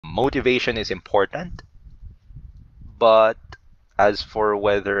Motivation is important, but as for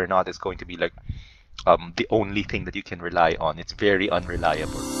whether or not it's going to be like the only thing that you can rely on, it's very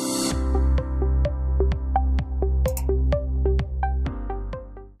unreliable.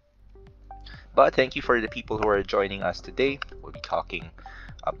 But thank you for the people who are joining us today. We'll be talking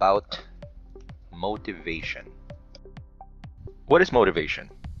about motivation. What is motivation?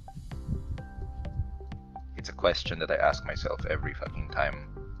 It's a question that I ask myself every fucking time.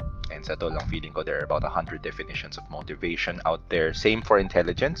 And sa totoo lang, feeling ko there are about 100 definitions of motivation out there. Same for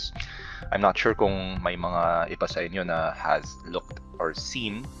intelligence. I'm not sure kung may mga iba sa inyo na has looked or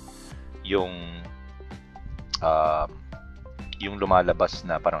seen yung lumalabas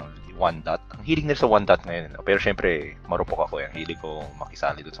na parang one dot. Ang hilig nila sa one dot ngayon. Pero syempre, marupok ako. Ang hilig ko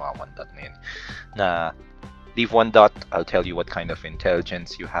makisali doon sa mga one dot na yun. Na leave one dot, I'll tell you what kind of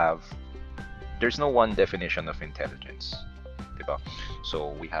intelligence you have. There's no one definition of intelligence. Diba?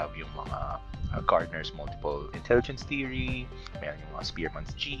 So, we have yung mga Gardner's multiple intelligence theory, meron yung mga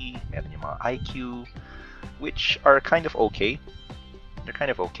Spearman's G, meron yung mga IQ, which are kind of okay. They're kind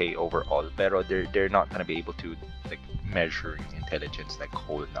of okay overall, pero they're not gonna be able to like measure yung intelligence like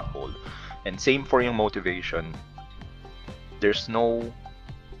whole na whole. And same for yung motivation. There's no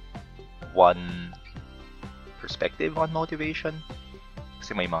one perspective on motivation.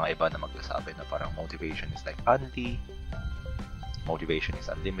 Kasi may mga iba na magsasabi na parang motivation is like unli, motivation is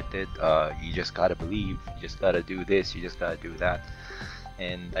unlimited, you just gotta believe, you just gotta do this, you just gotta do that.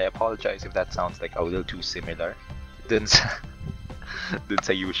 And I apologize if that sounds like a little too similar dun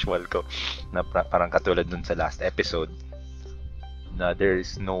sa usual ko na parang katulad dun sa last episode na there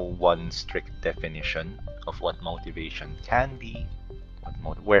is no one strict definition of what motivation can be,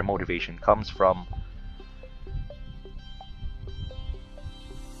 where motivation comes from.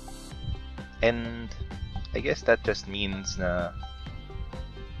 And I guess that just means na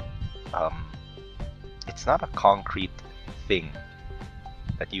it's not a concrete thing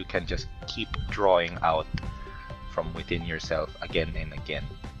that you can just keep drawing out from within yourself again and again.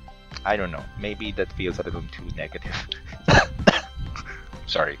 I don't know. Maybe that feels a little too negative.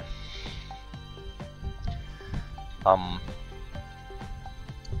 Sorry. I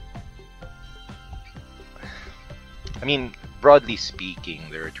mean, broadly speaking,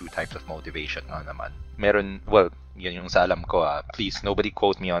 there are two types of motivation nga naman. Meron, well, yun yung sa alam ko please, nobody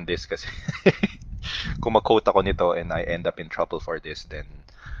quote me on this kasi kung mag-quote ako nito and I end up in trouble for this, then,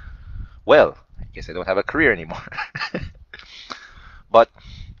 well, I guess I don't have a career anymore. But,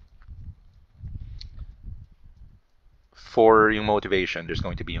 for yung motivation, there's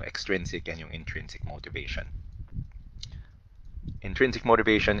going to be yung extrinsic and yung intrinsic motivation. Intrinsic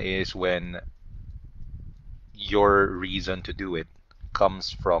motivation is when your reason to do it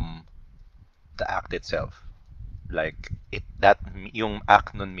comes from the act itself. Like yung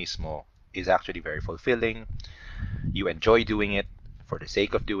act nun mismo is actually very fulfilling. You enjoy doing it for the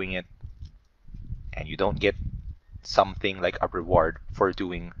sake of doing it, and you don't get something like a reward for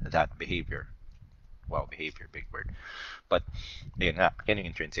doing that behavior. Wow, behavior, big word. But yun nga, yan yung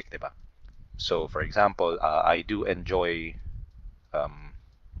intrinsic, diba? So, for example, I do enjoy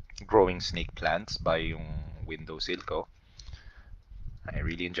growing snake plants by yung windowsill ko. I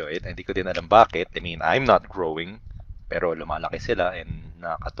really enjoy it. Hindi ko din alam bakit. I mean, I'm not growing, pero lumalaki sila and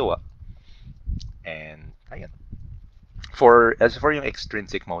nakakatuwa. And ayun. As for yung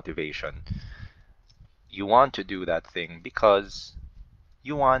extrinsic motivation, you want to do that thing because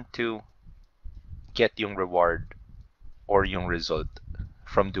you want to get yung reward or yung result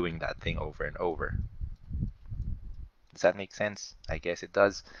from doing that thing over and over. Does that make sense? I guess it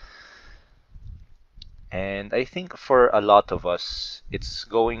does. And I think for a lot of us, it's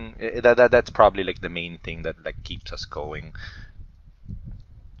going that's probably like the main thing that like keeps us going.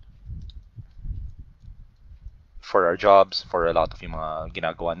 For our jobs, for a lot of yung mga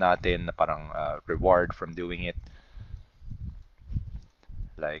ginagawa natin na parang reward from doing it.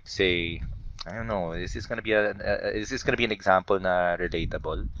 Like say, I don't know, is this gonna be an example na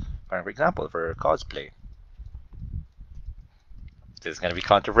relatable? For example, for cosplay. This is gonna be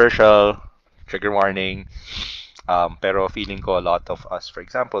controversial. Trigger warning. Pero feeling ko a lot of us, for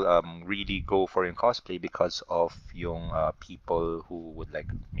example, really go for yung cosplay because of yung people who would like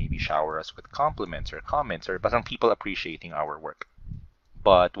maybe shower us with compliments or comments or basang people appreciating our work.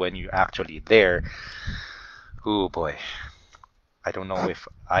 But when you're actually there, oh boy, I don't know if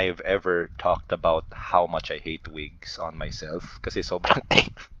I've ever talked about how much I hate wigs on myself kasi sobrang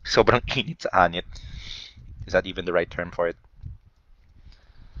init sa anit. Is that even the right term for it?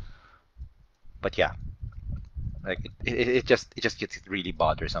 But yeah, like it just gets really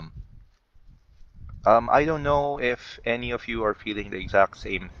bothersome. I don't know if any of you are feeling the exact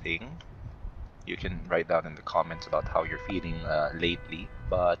same thing. You can write down in the comments about how you're feeling lately.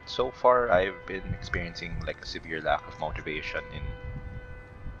 But so far, I've been experiencing like a severe lack of motivation in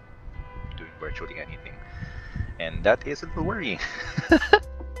doing virtually anything, and that is a little worrying.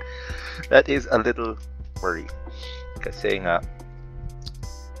 That is a little worrying. Kasi nga,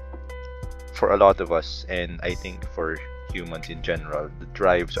 for a lot of us, and I think for humans in general, the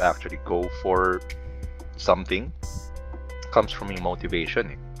drive to actually go for something comes from your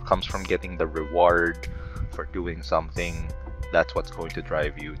motivation. It comes from getting the reward for doing something. That's what's going to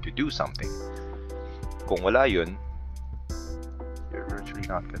drive you to do something. Kung wala yun, you're virtually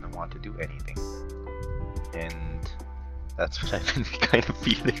not gonna want to do anything. And that's what I've been kind of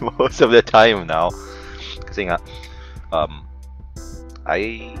feeling most of the time now. Kasi nga,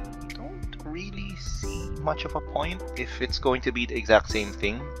 I don't really see much of a point if it's going to be the exact same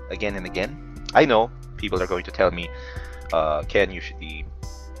thing again and again. I know people are going to tell me, Ken, you should be,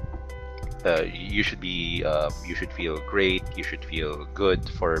 you should feel great. You should feel good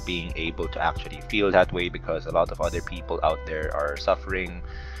for being able to actually feel that way because a lot of other people out there are suffering.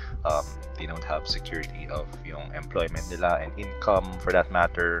 They don't have security of yung employment nila and income for that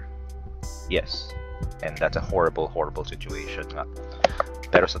matter. Yes, and that's a horrible, horrible situation nga.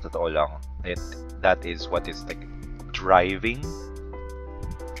 Pero sa totoo lang, that is what is like driving.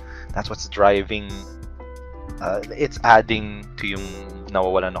 That's what's driving. It's adding to yung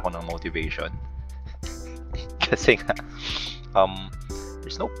nawawalan ako ng motivation. Kasi nga,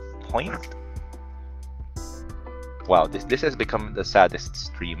 there's no point. Wow, this has become the saddest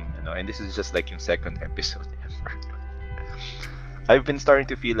stream, and this is just like yung second episode ever. I've been starting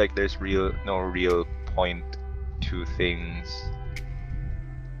to feel like there's no real point to things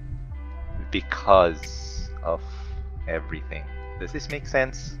because of everything. Does this make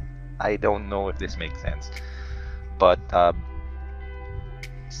sense? I don't know if this makes sense, but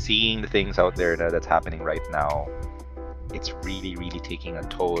seeing the things out there that's happening right now, it's really, really taking a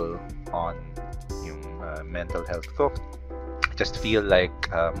toll on yung mental health ko. I just feel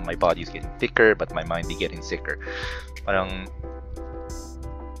like my body's getting thicker, but my mind is getting sicker. Parang,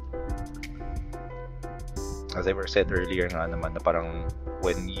 as I said earlier nga naman, na parang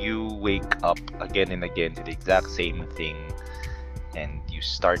when you wake up again and again to the exact same thing, and you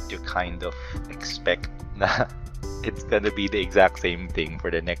start to kind of expect na it's gonna be the exact same thing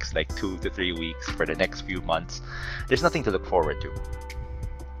for the next like 2 to 3 weeks, for the next few months, there's nothing to look forward to.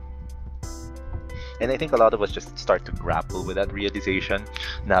 And I think a lot of us just start to grapple with that realization.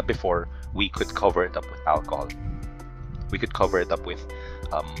 Na before, we could cover it up with alcohol. We could cover it up with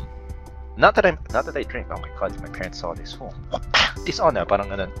not that I drink. Oh my god, if my parents saw this, dishonor, parang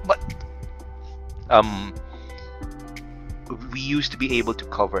ganun. But we used to be able to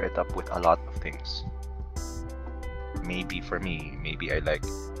cover it up with a lot of things. Maybe for me, maybe I like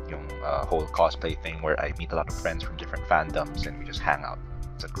yung whole cosplay thing where I meet a lot of friends from different fandoms and we just hang out.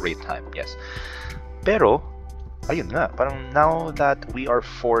 It's a great time, yes. Pero, ayun nga, parang now that we are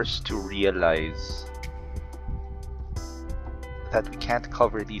forced to realize that we can't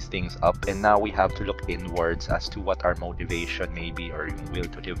cover these things up, and now we have to look inwards as to what our motivation maybe or yung will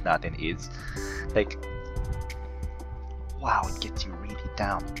to live natin is. Like, wow, it gets you really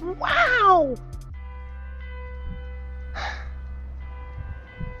down. Wow!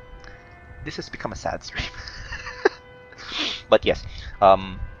 This has become a sad stream. But yes,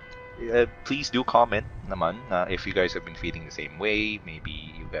 please do comment naman if you guys have been feeling the same way. Maybe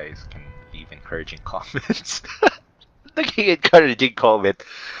you guys can leave encouraging comments. Naging encouraging comment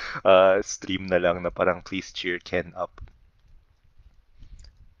stream na lang na parang please cheer Ken up.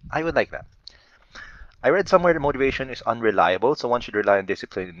 I would like that. I read somewhere that motivation is unreliable, so one should rely on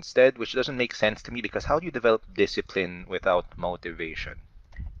discipline instead, which doesn't make sense to me because how do you develop discipline without motivation?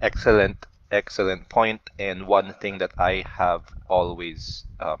 Excellent, excellent point. And one thing that I have always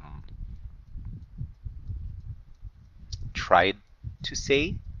tried to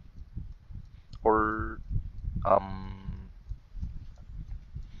say, or I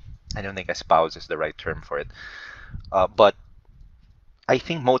don't think espouse is the right term for it, but I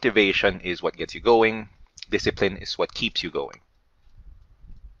think motivation is what gets you going. Discipline is what keeps you going.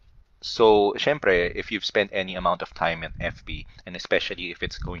 So, syempre, if you've spent any amount of time in FB, and especially if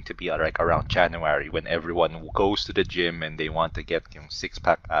it's going to be like around January when everyone goes to the gym and they want to get yung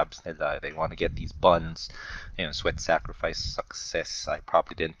six-pack abs nila, they want to get these buns, sweat, sacrifice, success. I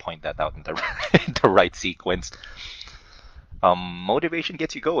probably didn't point that out in the in the right sequence. Motivation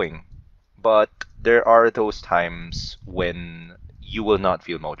gets you going, but there are those times when you will not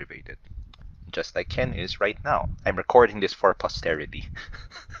feel motivated, just like Ken is right now. I'm recording this for posterity.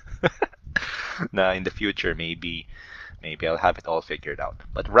 Na in the future, maybe I'll have it all figured out.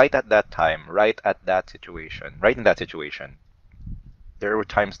 But right at that time, right in that situation, there were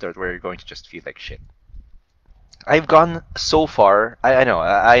times that where you're going to just feel like shit. I've gone so far.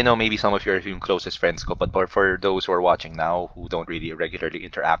 I know maybe some of your closest friends go, but for those who are watching now who don't really regularly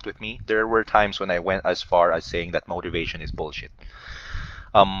interact with me, there were times when I went as far as saying that motivation is bullshit.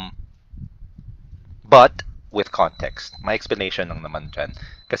 Um, but with context. My explanation lang naman dyan.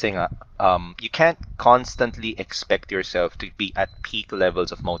 Kasi nga, you can't constantly expect yourself to be at peak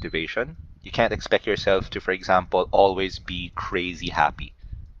levels of motivation. You can't expect yourself to, for example, always be crazy happy.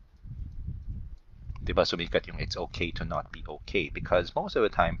 Diba sumikat yung it's okay to not be okay, because most of the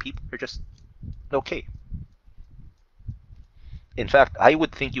time people are just okay. In fact, I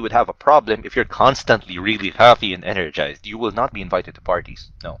would think you would have a problem if you're constantly really happy and energized. You will not be invited to parties.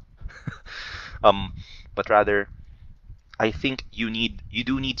 No. um, but rather, I think you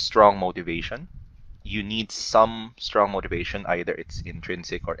do need strong motivation. You need some strong motivation, either it's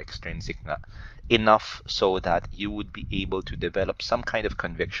intrinsic or extrinsic na, enough so that you would be able to develop some kind of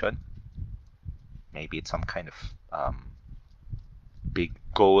conviction. Maybe it's some kind of big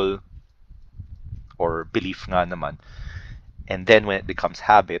goal or belief nga naman. And then when it becomes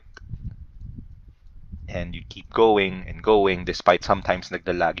habit, and you keep going and going despite sometimes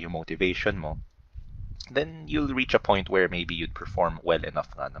naglalag yung motivation mo, then you'll reach a point where maybe you'd perform well enough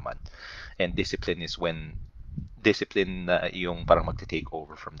nga naman. And discipline is when discipline yung parang magte-take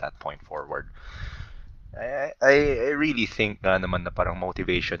over from that point forward. I really think nga naman na parang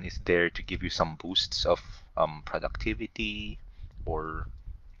motivation is there to give you some boosts of productivity or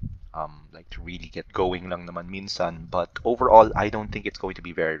like to really get going lang naman minsan, but overall I don't think it's going to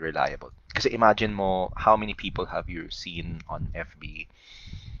be very reliable. Kasi imagine mo, how many people have you seen on FB?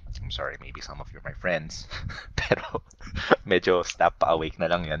 I'm sorry, maybe some of you are my friends, pero medyo snap pa awake na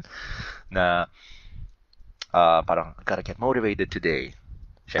lang yan, na parang gotta get motivated today.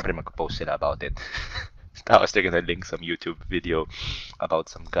 Syempre magpo-post sila about it. Tapos they're gonna link some YouTube video about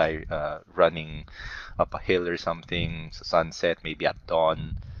some guy running up a hill or something sa sunset, maybe at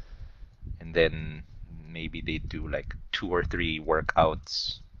dawn. And then maybe they do like 2 or 3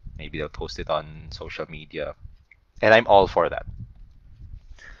 workouts. Maybe they'll post it on social media. And I'm all for that.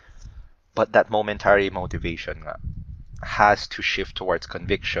 But that momentary motivation nga has to shift towards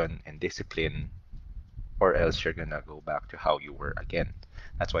conviction and discipline, or else you're gonna go back to how you were again.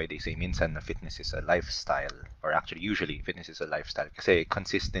 That's why they say minsan na fitness is a lifestyle, or actually usually fitness is a lifestyle. Kasi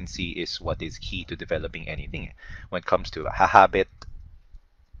consistency is what is key to developing anything. When it comes to a habit,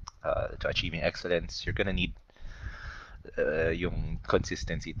 to achieving excellence, you're gonna need yung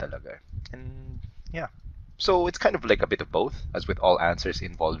consistency talaga. And yeah. So it's kind of like a bit of both, as with all answers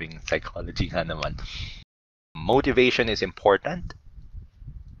involving psychology nga naman. Motivation is important,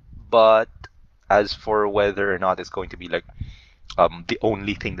 but as for whether or not it's going to be like the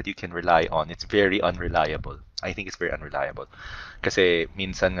only thing that you can rely on, it's very unreliable. I think it's very unreliable. Kasi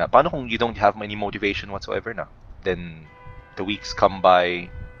minsan nga, paano kung you don't have any motivation whatsoever na? Then the weeks come by,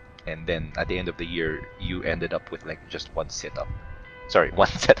 and then at the end of the year, you ended up with like just one sit-up. Sorry,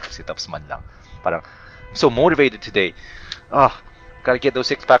 one set of sit-ups man lang. Parang, I'm so motivated today. Gotta get those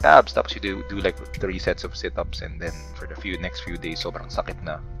 6-pack abs. Tapos you do like 3 sets of sit-ups, and then for the next few days, sobrang sakit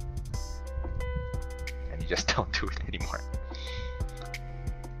na. And you just don't do it anymore.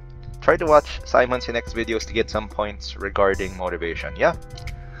 Try to watch Simon Sinek's videos to get some points regarding motivation. Yeah,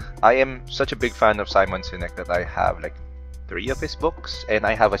 I am such a big fan of Simon Sinek that I have like 3 of his books, and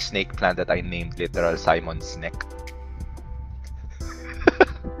I have a snake plant that I named literal Simon Sinek.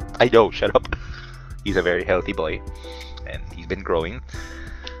 I know, shut up. He's a very healthy boy, and he's been growing.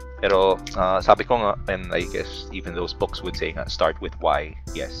 Pero sabi ko nga, and I guess even those books would say start with why.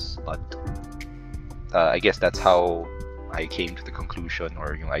 Yes, but I guess that's how I came to the conclusion,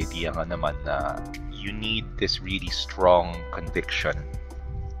 or yung idea nga naman na you need this really strong conviction.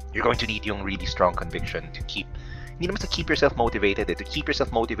 You're going to need yung really strong conviction to keep, hindi naman to keep yourself motivated, to keep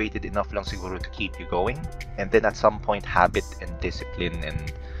yourself motivated enough lang siguro to keep you going. And then at some point, habit and discipline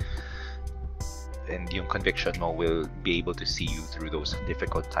and yung conviction mo will be able to see you through those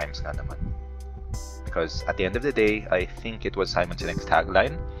difficult times nga naman. Because at the end of the day, I think it was Simon Sinek's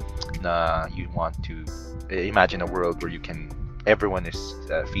tagline na you want to imagine a world where everyone is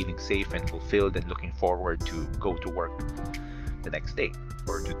feeling safe and fulfilled and looking forward to go to work the next day,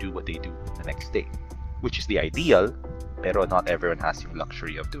 or to do what they do the next day, which is the ideal, pero not everyone has yung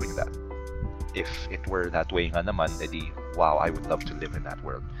luxury of doing that. If it were that way nga naman, edi, wow, I would love to live in that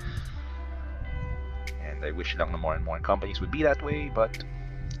world. And I wish lang na more and more companies would be that way, but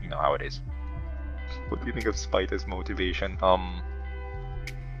you know how it is. What do you think of spite as motivation?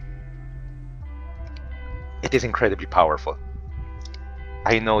 it is incredibly powerful.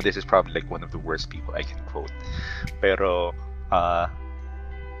 I know this is probably like one of the worst people I can quote, pero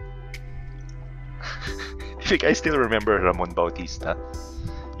if you guys still remember Ramon Bautista,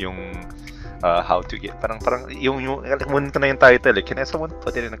 yung how to get parang yung nakalimutan ko na yung title eh. Can someone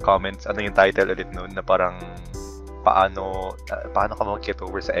put it in the comments? Ano yung title ulit noon na parang paano ka mag-get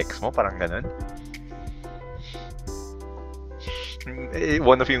over sa ex mo, parang ganun.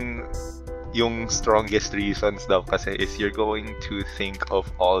 One of yung strongest reasons daw kasi is you're going to think of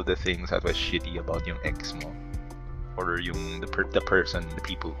all the things that was shitty about yung ex mo or yung the person, the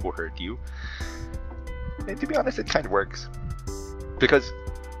people who hurt you. And to be honest, it kind of works because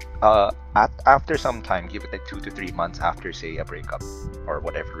after some time, give it like 2 to 3 months after, say, a breakup or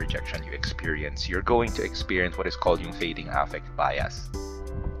whatever rejection you experience, you're going to experience what is called yung fading affect bias.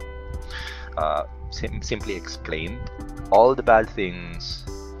 Simply explained, all the bad things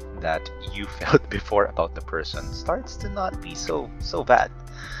that you felt before about the person starts to not be so bad.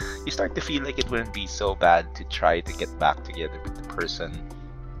 You start to feel like it wouldn't be so bad to try to get back together with the person.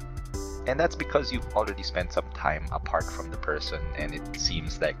 And that's because you've already spent some time apart from the person and it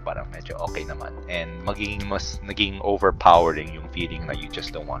seems like parang medyo okay naman. And naging overpowering yung feeling na you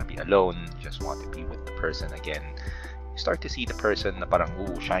just don't want to be alone, you just want to be with the person again. You start to see the person na parang,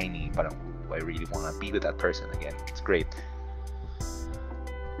 ooh, shiny, parang, ooh, I really want to be with that person again. It's great.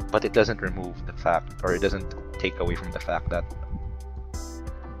 But it doesn't remove the fact, or it doesn't take away from the fact that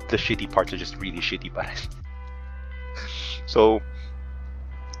the shitty parts are just really shitty pa rin. So,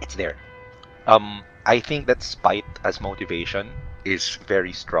 it's there. I think that spite as motivation is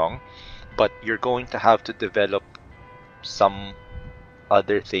very strong, but you're going to have to develop some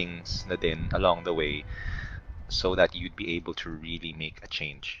other things na din along the way so that you'd be able to really make a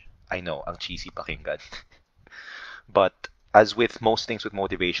change. I know, ang cheesy pakinggan. But as with most things with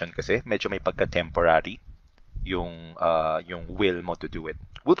motivation kasi, medyo may pagka-temporary yung will mo to do it.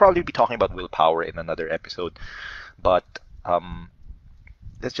 We'll probably be talking about willpower in another episode, but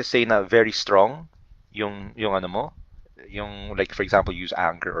let's just say na very strong yung ano mo, yung like for example use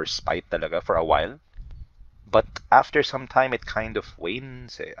anger or spite talaga for a while, but after some time it kind of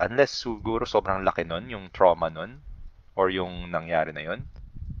wanes eh. Unless siguro sobrang laki nun yung trauma nun or yung nangyari na yun,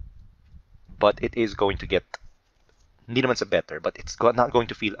 but it is going to get hindi naman sa better, but it's not going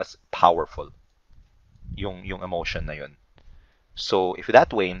to feel as powerful yung emotion na yun. So if that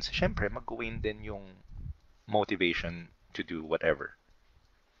wanes, syempre mag-wane din yung motivation to do whatever.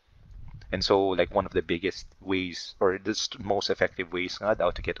 And so, like, one of the biggest ways, or the most effective ways nga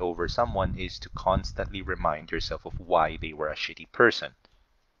daw to get over someone is to constantly remind yourself of why they were a shitty person.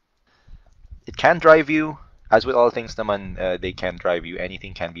 It can drive you, as with all things naman, they can drive you.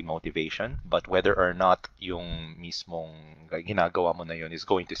 Anything can be motivation, but whether or not yung mismong ginagawa mo na yun is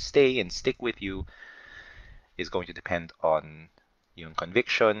going to stay and stick with you is going to depend on yung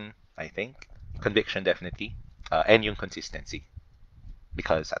conviction, I think. Conviction, definitely. And yung consistency.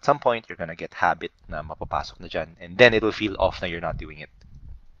 Because at some point, you're gonna get habit na mapapasok na dyan, and then it'll feel off na you're not doing it.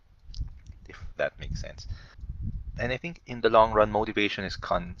 If that makes sense. And I think in the long run, motivation is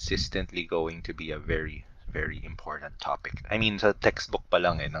consistently going to be a very, very important topic. I mean, sa textbook pa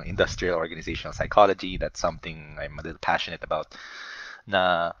lang ng industrial organizational psychology, that's something I'm a little passionate about.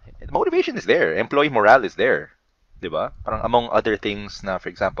 Na motivation is there, employee morale is there. Diba? Parang among other things na, for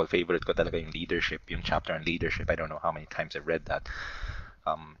example, favorite ko talaga yung leadership, yung chapter on leadership. I don't know how many times I've read that.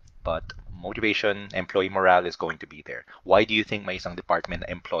 But motivation, employee morale is going to be there. Why do you think may isang department na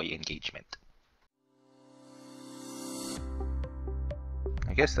employee engagement?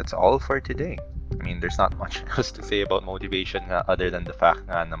 I guess that's all for today. I mean, there's not much else to say about motivation other than the fact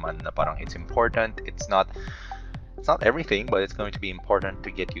nga naman na parang it's important. It's not everything, but it's going to be important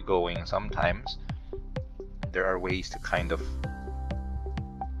to get you going sometimes. There are ways to kind of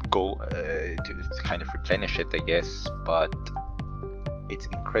go to kind of replenish it, I guess, but it's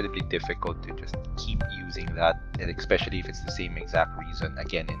incredibly difficult to just keep using that, and especially if it's the same exact reason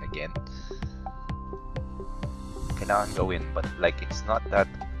again and again. Kailangan gawin, but like it's not that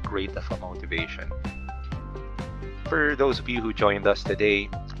great of a motivation. For those of you who joined us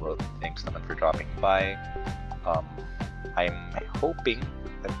today, well, thanks naman for dropping by. I'm hoping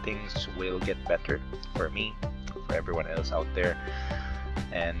that things will get better for me, for everyone else out there,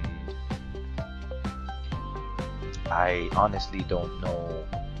 and I honestly don't know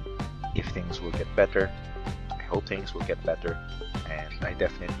if things will get better. I hope things will get better, and I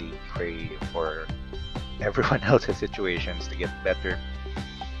definitely pray for everyone else's situations to get better.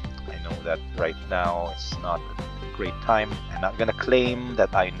 I know that right now it's not a great time. I'm not gonna claim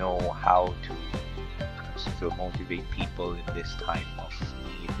that I know how to still motivate people in this time of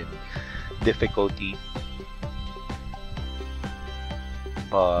need and difficulty,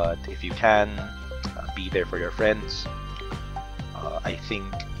 But if you can, be there for your friends. I think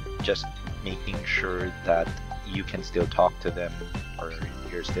just making sure that you can still talk to them or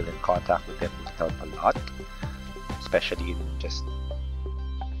you're still in contact with them will help a lot, especially in just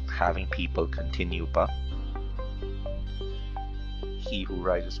having people continue pa. He who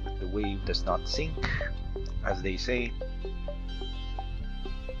rises with the wave does not sink, as they say.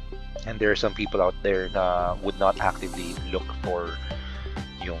 And there are some people out there na would not actively look for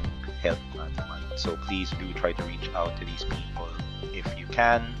yung help naman. So please do try to reach out to these people if you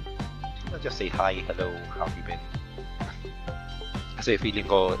can. Just say hi, hello, how have you been? Kasi feeling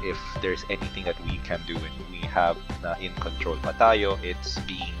ko if there's anything that we can do and we have na in control pa tayo, it's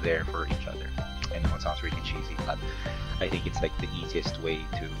being there for each other. I know it sounds really cheesy, but I think it's like the easiest way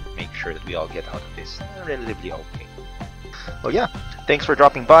to make sure that we all get out of this relatively okay. Well, yeah, thanks for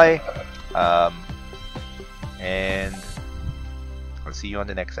dropping by, and I'll see you on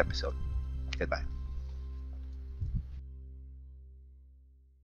the next episode. Goodbye.